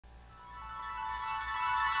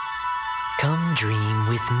Come dream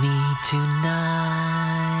with me tonight.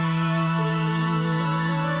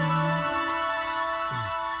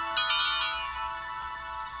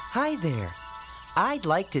 Hi there. I'd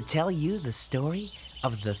like to tell you the story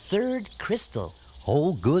of the third crystal.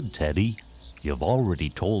 Oh, good, Teddy. You've already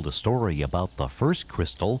told a story about the first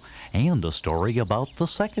crystal and a story about the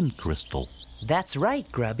second crystal. That's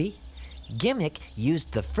right, Grubby. Gimmick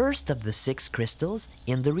used the first of the 6 crystals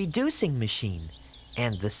in the reducing machine,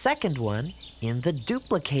 and the second one in the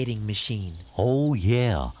duplicating machine. Oh,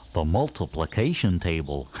 yeah, the multiplication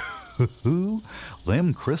table.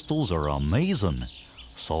 Them crystals are amazing.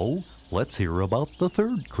 So, let's hear about the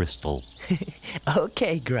third crystal.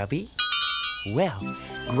 Okay, Grubby. Well,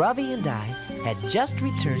 Grubby and I had just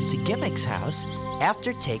returned to Gimmick's house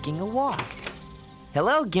after taking a walk.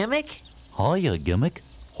 Hello, Gimmick. Hiya, Gimmick.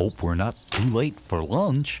 Hope we're not too late for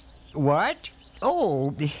lunch. What?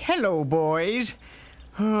 Oh, hello, boys.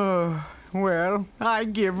 Well, I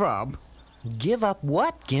give up. Give up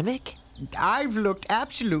what, Gimmick? I've looked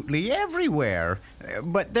absolutely everywhere,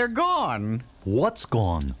 but they're gone. What's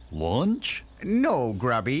gone? Lunch? No,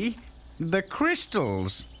 Grubby. The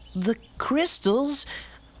crystals. The crystals?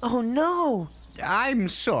 Oh, no. I'm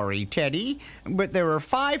sorry, Teddy, but there are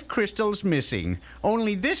 5 crystals missing.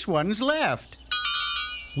 Only this one's left.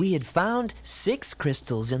 We had found 6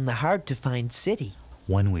 crystals in the hard-to-find city.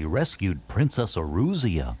 When we rescued Princess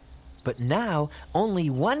Aruzia. But now only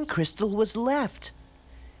 1 crystal was left.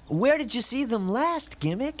 Where did you see them last,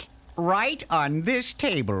 Gimmick? Right on this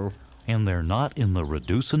table. And they're not in the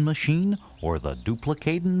reducing machine or the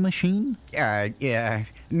duplicating machine?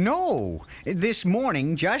 No. This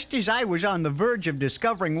morning, just as I was on the verge of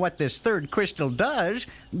discovering what this third crystal does,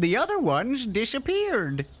 the other ones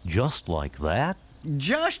disappeared. Just like that?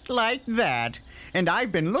 Just like that. And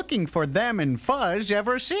I've been looking for them and Fuzz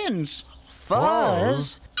ever since.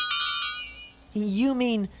 Fuzz? You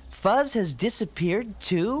mean Fuzz has disappeared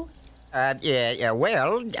too?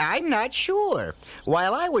 Well, I'm not sure.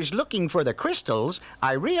 While I was looking for the crystals,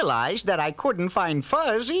 I realized that I couldn't find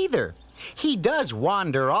Fuzz either. He does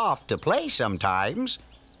wander off to play sometimes.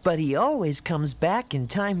 But he always comes back in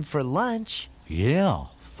time for lunch. Yeah,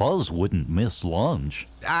 Fuzz wouldn't miss lunch.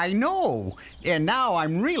 I know, and now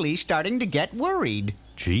I'm really starting to get worried.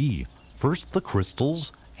 Gee, first the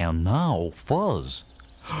crystals, and now Fuzz.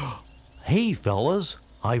 Hey, fellas,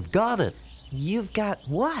 I've got it. You've got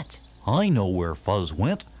what? I know where Fuzz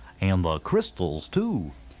went, and the crystals,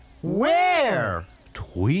 too. Where?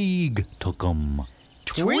 Tweeg took 'em.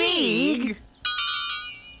 Tweeg?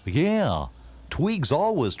 Yeah, Tweeg's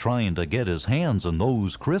always trying to get his hands on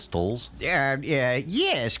those crystals.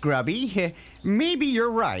 Yes, Grubby. Maybe you're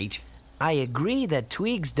right. I agree that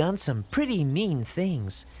Tweeg's done some pretty mean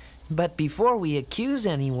things. But before we accuse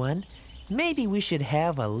anyone, maybe we should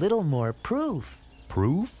have a little more proof.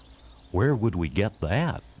 Proof? Where would we get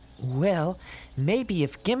that? Well, maybe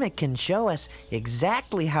if Gimmick can show us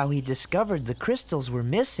exactly how he discovered the crystals were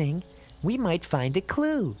missing, we might find a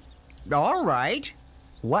clue. All right.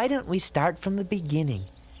 Why don't we start from the beginning?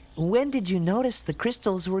 When did you notice the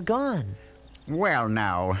crystals were gone? Well,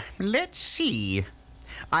 now, let's see.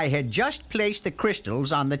 I had just placed the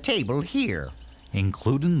crystals on the table here.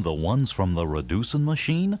 Including the ones from the reducing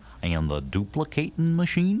machine and the duplicating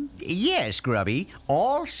machine? Yes, Grubby,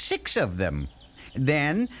 all 6 of them.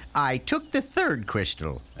 Then I took the third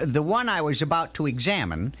crystal, the one I was about to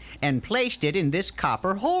examine, and placed it in this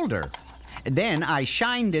copper holder. Then I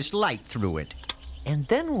shined this light through it. And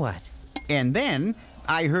then what? And then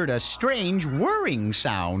I heard a strange whirring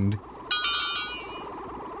sound.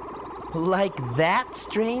 Like that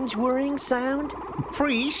strange whirring sound?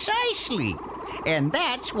 Precisely. And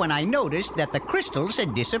that's when I noticed that the crystals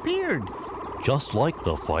had disappeared. Just like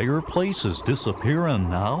the fireplace is disappearing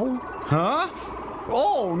now? Huh?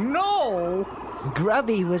 Oh, no!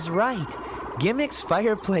 Grubby was right. Gimmick's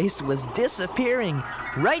fireplace was disappearing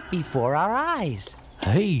right before our eyes.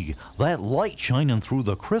 Hey, that light shining through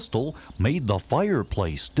the crystal made the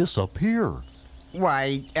fireplace disappear.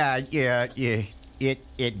 Why, it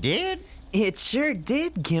did? It sure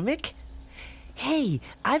did, Gimmick. Hey,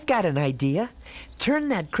 I've got an idea. Turn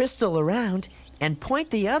that crystal around and point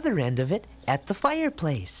the other end of it at the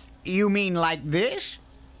fireplace. You mean like this?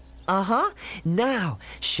 Uh-huh. Now,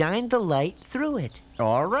 shine the light through it.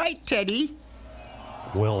 All right, Teddy.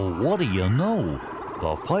 Well, what do you know?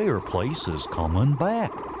 The fireplace is coming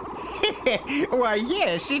back. Why,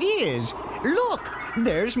 yes, it is. Look,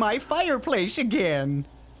 there's my fireplace again.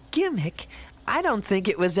 Gimmick, I don't think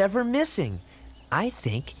it was ever missing. I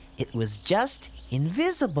think it was just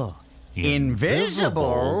invisible.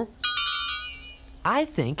 Invisible? I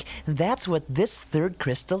think that's what this third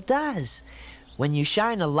crystal does. When you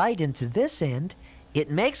shine a light into this end, it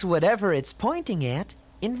makes whatever it's pointing at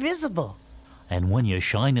invisible. And when you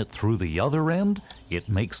shine it through the other end, it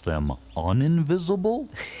makes them uninvisible?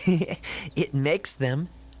 It makes them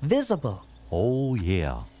visible. Oh,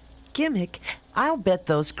 yeah. Gimmick, I'll bet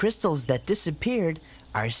those crystals that disappeared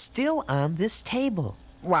are still on this table.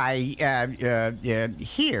 Why,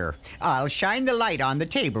 here. I'll shine the light on the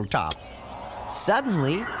tabletop.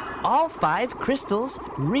 Suddenly, all 5 crystals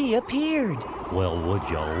reappeared. Well, would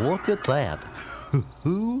you look at that?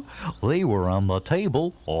 They were on the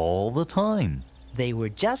table all the time. They were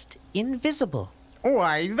just invisible.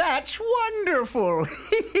 Why, that's wonderful!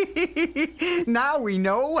 Now we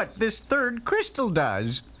know what this third crystal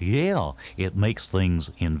does. Yeah, it makes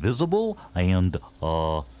things invisible and,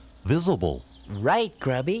 visible. Right,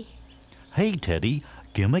 Grubby. Hey, Teddy,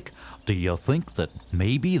 Gimmick, do you think that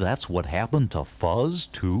maybe that's what happened to Fuzz,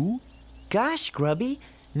 too? Gosh, Grubby,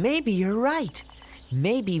 maybe you're right.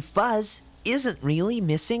 Maybe Fuzz isn't really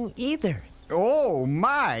missing either. Oh,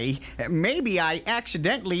 my! Maybe I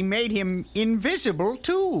accidentally made him invisible,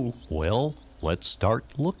 too. Well, let's start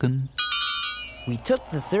looking. We took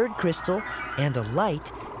the third crystal and a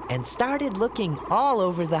light and started looking all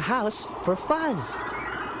over the house for Fuzz.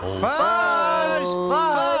 Fuzz!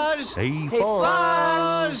 Fuzz! Hey, Hey, Fuzz!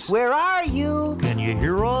 Fuzz! Where are you? Can you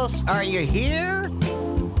hear us? Are you here?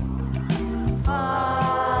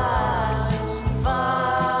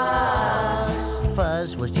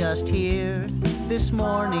 Fuzz was just here this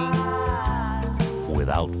morning.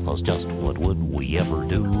 Without Fuzz, just what would we ever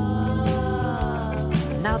do?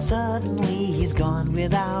 Now suddenly he's gone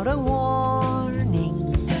without a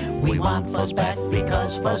warning. We want Fuzz back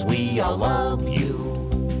because Fuzz, we all love you.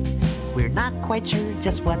 We're not quite sure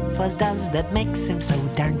just what Fuzz does that makes him so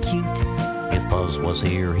darn cute. If Fuzz was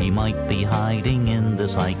here, he might be hiding in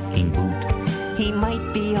this hiking boot. He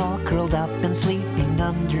might be all curled up and sleeping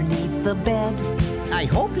underneath the bed. I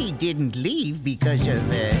hope he didn't leave because of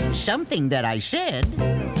something that I said.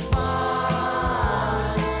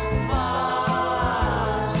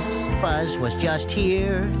 Fuzz was just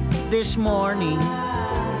here this morning.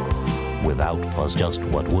 Without Fuzz, just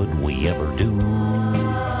what would we ever do?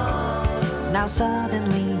 Now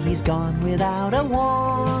suddenly he's gone without a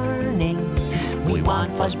warning. We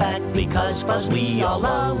want Fuzz back because Fuzz, we all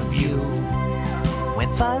love you.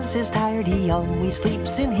 When Fuzz is tired, he always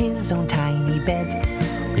sleeps in his own tiny bed.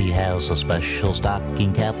 He has a special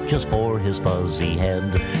stocking cap just for his fuzzy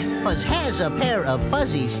head. Fuzz has a pair of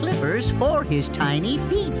fuzzy slippers for his tiny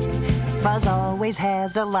feet. Fuzz always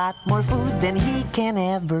has a lot more food than he can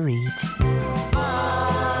ever eat.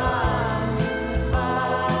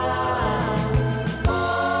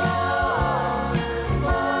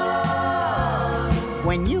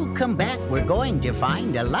 When you come back, we're going to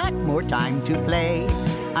find a lot more time to play.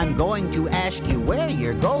 I'm going to ask you where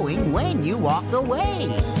you're going when you walk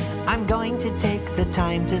away. I'm going to take the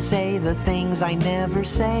time to say the things I never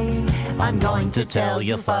say. I'm going to tell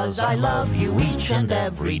you, Fuzz, I love you each and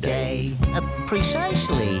every day.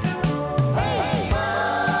 Precisely.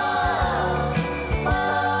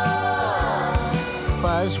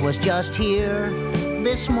 Fuzz was just here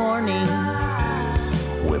this morning.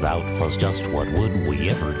 Without Fuzz, just what would we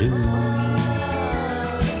ever do?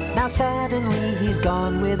 Now suddenly he's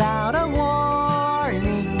gone without a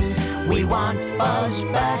warning. We want Fuzz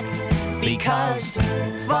back because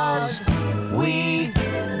Fuzz, we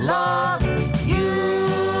love you.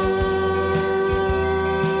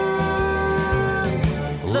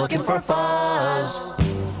 Looking for Fuzz.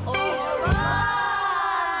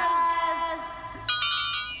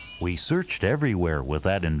 We searched everywhere with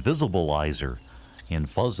that invisibilizer. In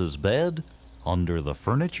Fuzz's bed, under the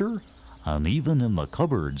furniture, and even in the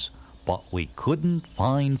cupboards, but we couldn't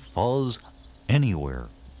find Fuzz anywhere.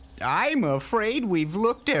 I'm afraid we've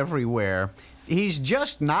looked everywhere. He's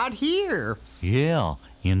just not here. Yeah,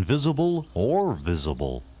 invisible or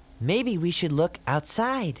visible. Maybe we should look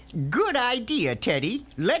outside. Good idea, Teddy.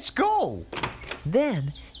 Let's go.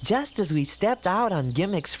 Then, just as we stepped out on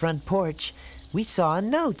Gimmick's front porch, we saw a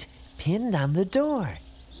note pinned on the door.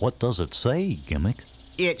 What does it say, Gimmick?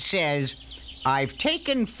 It says, I've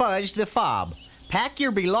taken Fuzz the fob. Pack your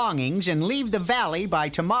belongings and leave the valley by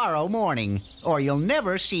tomorrow morning, or you'll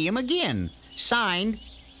never see him again. Signed,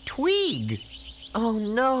 Tweeg. Oh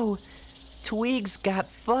no, Tweeg's got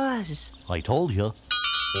Fuzz. I told you.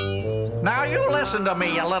 Now you listen to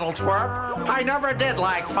me, you little twerp. I never did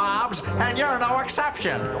like fobs, and you're no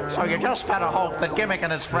exception. So you just better hope that Gimmick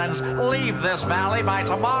and his friends leave this valley by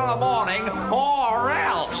tomorrow morning, or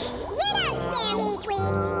else. You don't scare me, Tweed.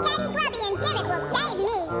 Teddy, Grubby, and Gimmick will save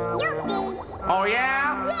me. You'll see. Oh,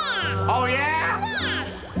 yeah? Yeah! Oh, yeah? Yeah!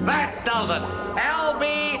 That does it.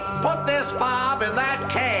 LB, put this fob in that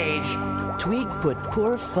cage. Tweeg put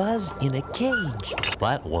poor Fuzz in a cage.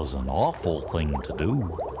 That was an awful thing to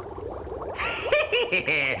do.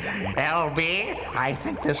 LB, I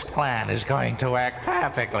think this plan is going to work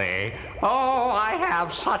perfectly. Oh, I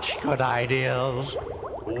have such good ideas.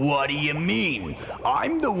 What do you mean?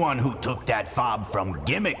 I'm the one who took that fob from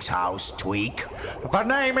Gimmick's house, Tweak. The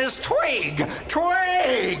name is Tweeg!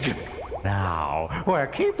 Tweeg! Now, we're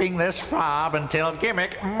keeping this fob until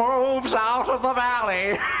Gimmick moves out of the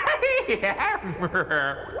valley.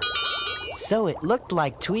 So it looked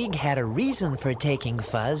like Tweeg had a reason for taking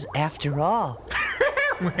Fuzz after all.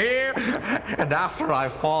 And after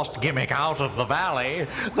I've forced Gimmick out of the valley,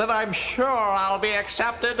 then I'm sure I'll be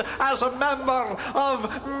accepted as a member of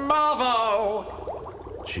Mavo.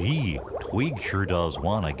 Gee, Tweeg sure does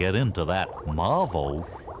want to get into that Mavo.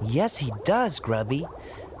 Yes, he does, Grubby.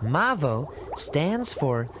 MAVO stands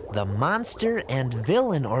for the Monster and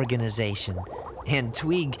Villain Organization, and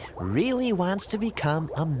Tweeg really wants to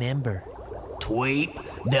become a member. Tweep,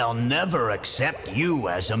 they'll never accept you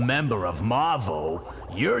as a member of Mavo.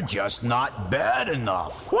 You're just not bad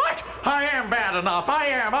enough. What? I am bad enough. I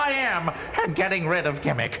am. And getting rid of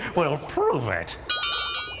Gimmick will prove it.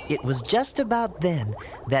 It was just about then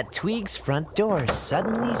that Tweeg's front door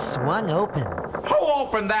suddenly swung open. Who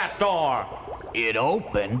opened that door? It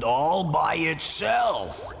opened all by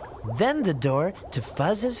itself. Then the door to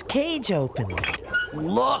Fuzz's cage opened.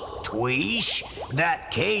 Look, Tweesh,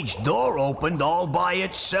 that cage door opened all by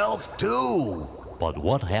itself, too. But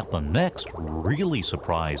what happened next really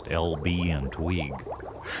surprised LB and Tweeg.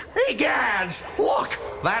 Egads! Look!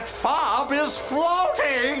 That fob is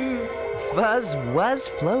floating! Fuzz was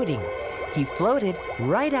floating. He floated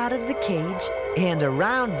right out of the cage and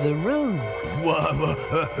around the room.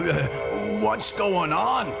 What's going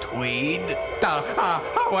on, Tweed?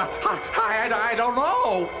 I don't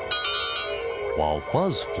know. While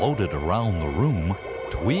Fuzz floated around the room,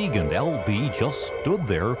 Tweeg and LB just stood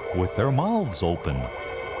there with their mouths open.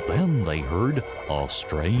 Then they heard a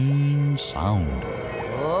strange sound.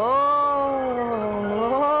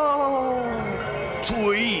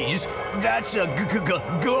 Tweez, that's a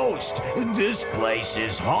ghost. This place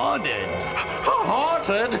is haunted.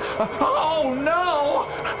 Haunted? Oh no!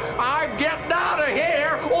 I'm getting out of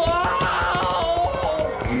here! Whoa!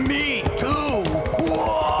 Me too.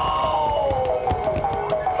 Whoa!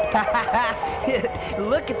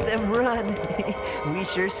 Look at them run. We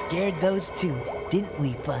sure scared those two, didn't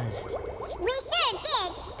we, Fuzz? We sure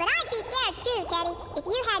did, but I'd be scared too, Teddy, if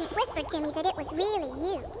you hadn't whispered to me that it was really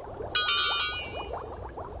you.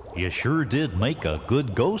 You sure did make a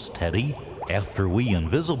good ghost, Teddy, after we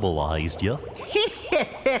invisibilized you.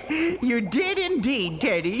 You did indeed,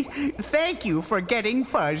 Teddy. Thank you for getting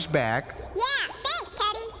Fuzz back. Yeah, thanks,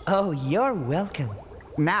 Teddy. Oh, you're welcome.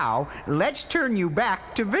 Now, let's turn you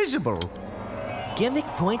back to visible. Gimmick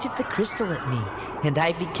pointed the crystal at me, and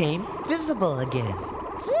I became visible again.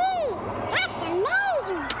 Gee, that's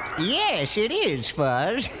amazing. Yes, it is,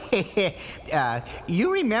 Fuzz.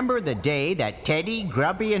 You remember the day that Teddy,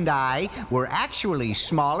 Grubby, and I were actually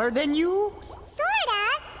smaller than you?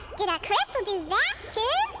 Sorta. Did a crystal do that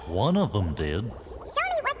too? One of them did. Show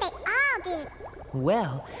me what they all do.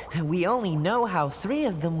 Well, we only know how 3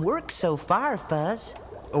 of them work so far, Fuzz.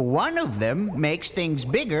 One of them makes things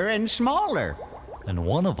bigger and smaller. And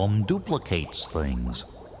one of them duplicates things.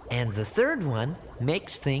 And the 3rd one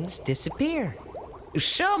makes things disappear.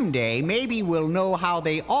 Someday, maybe we'll know how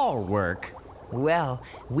they all work. Well,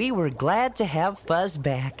 we were glad to have Fuzz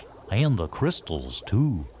back. And the crystals,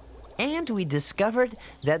 too. And we discovered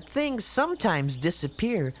that things sometimes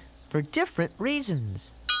disappear for different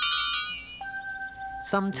reasons.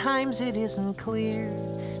 Sometimes it isn't clear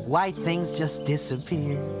why things just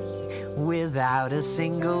disappear without a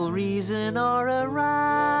single reason or a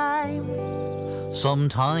rhyme.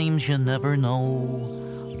 Sometimes you never know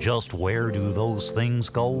just where do those things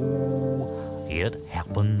go. It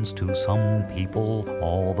happens to some people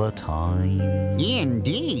all the time.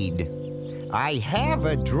 Indeed. I have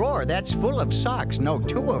a drawer that's full of socks. No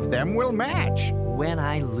 2 of them will match. When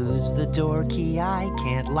I lose the door key, I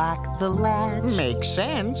can't lock the latch. Makes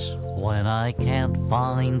sense. When I can't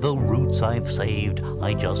find the roots I've saved,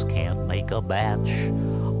 I just can't make a batch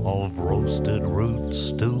of roasted root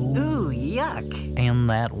stew. Ooh, yuck. And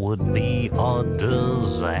that would be a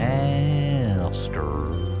disaster.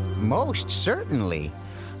 Most certainly.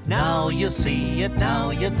 Now you see it, now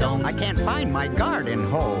you don't. I can't find my garden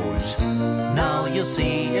hose. Now you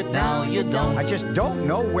see it, now you don't. I just don't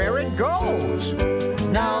know where it goes.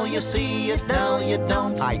 Now you see it, now you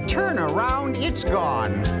don't. I turn around, it's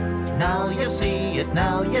gone. Now you see it,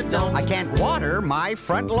 now you don't. I can't water my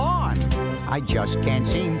front lawn. I just can't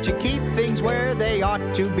seem to keep things where they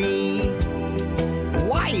ought to be.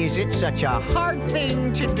 Why is it such a hard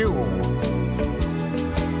thing to do?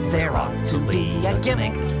 There ought to be a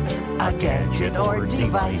gimmick, a gadget or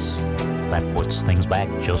device that puts things back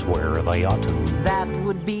just where they ought to. That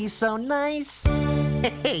would be so nice.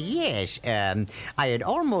 Yes, I had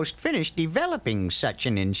almost finished developing such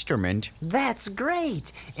an instrument. That's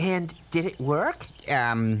great. And did it work?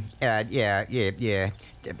 Yeah.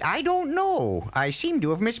 I don't know. I seem to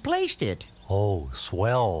have misplaced it. Oh,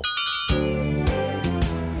 swell.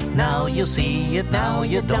 Now you see it, now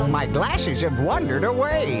you don't. My glasses have wandered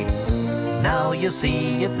away. Now you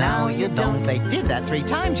see it, now you don't. They did that 3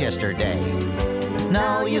 times yesterday.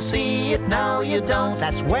 Now you see it, now you don't.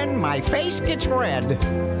 That's when my face gets red.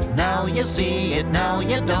 Now you see it, now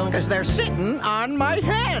you don't. 'Cause they're sitting on my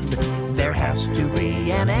head. There has to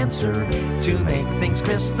be an answer to make things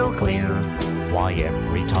crystal clear. Why,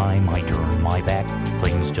 every time I turn my back,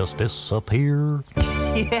 things just disappear.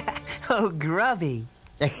 Yeah. Oh, Grubby.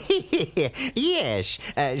 Yes,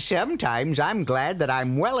 sometimes I'm glad that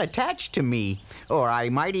I'm well attached to me, or I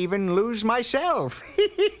might even lose myself.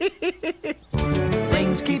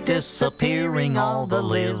 Things keep disappearing all the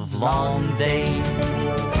livelong day.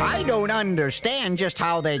 I don't understand just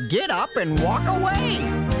how they get up and walk away.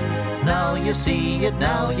 Now you see it,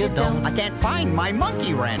 now you don't. I can't find my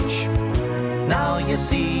monkey wrench. Now you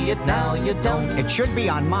see it, now you don't. It should be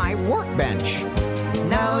on my workbench.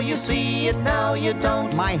 Now you see it, now you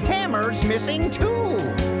don't. My hammer's missing too.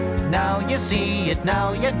 Now you see it,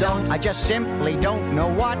 now you don't. I just simply don't know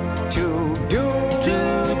what to do.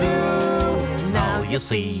 Now you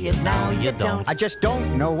see it, now you don't. I just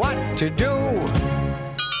don't know what to do.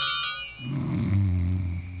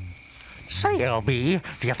 Say, LB,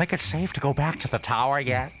 do you think it's safe to go back to the tower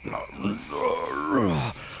yet?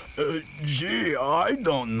 Gee, I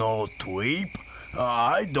don't know, Tweep.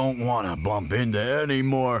 I don't want to bump into any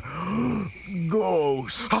more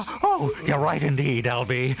ghosts. Oh, you're right indeed,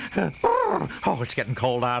 LB. Oh, it's getting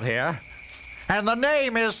cold out here. And the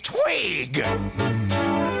name is Tweeg.